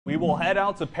We will head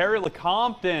out to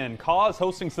Perry-Lecompton. KSNT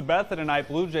hosting Sabetha tonight.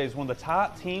 Blue Jays, one of the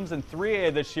top teams in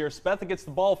 3A this year. Sabetha gets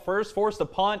the ball first, forced a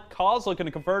punt. KSNT looking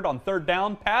to convert on third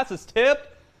down. Pass is tipped.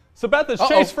 Sabetha's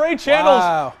chase freight channels.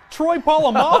 Wow. Troy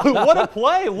Polamalu, what a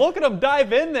play. Look at him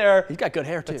dive in there. He's got good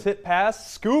hair, too. The tip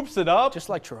pass, scoops it up. Just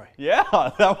like Troy. Yeah,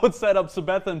 that would set up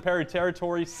Sabetha in Perry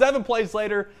territory. 7 plays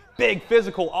later, big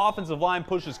physical offensive line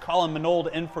pushes Colin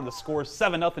Minold in for the score.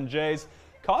 7-0 Jays.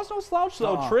 KSNT no slouch,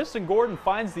 though. Tristan Gordon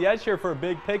finds the edge here for a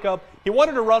big pickup. He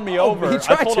wanted to run me over.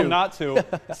 I told him not to.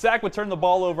 Sack would turn the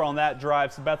ball over on that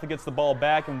drive. Sabetha gets the ball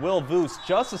back, and Will Voos,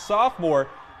 just a sophomore,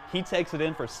 he takes it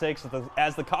in for 6.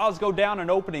 As the KSNT go down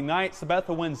on opening night,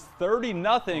 Sabetha wins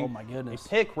 30-0. Oh, my goodness. A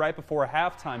pick right before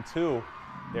halftime, too.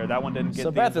 That one didn't get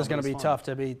Sabetha's going to be tough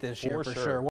to beat this year, for sure.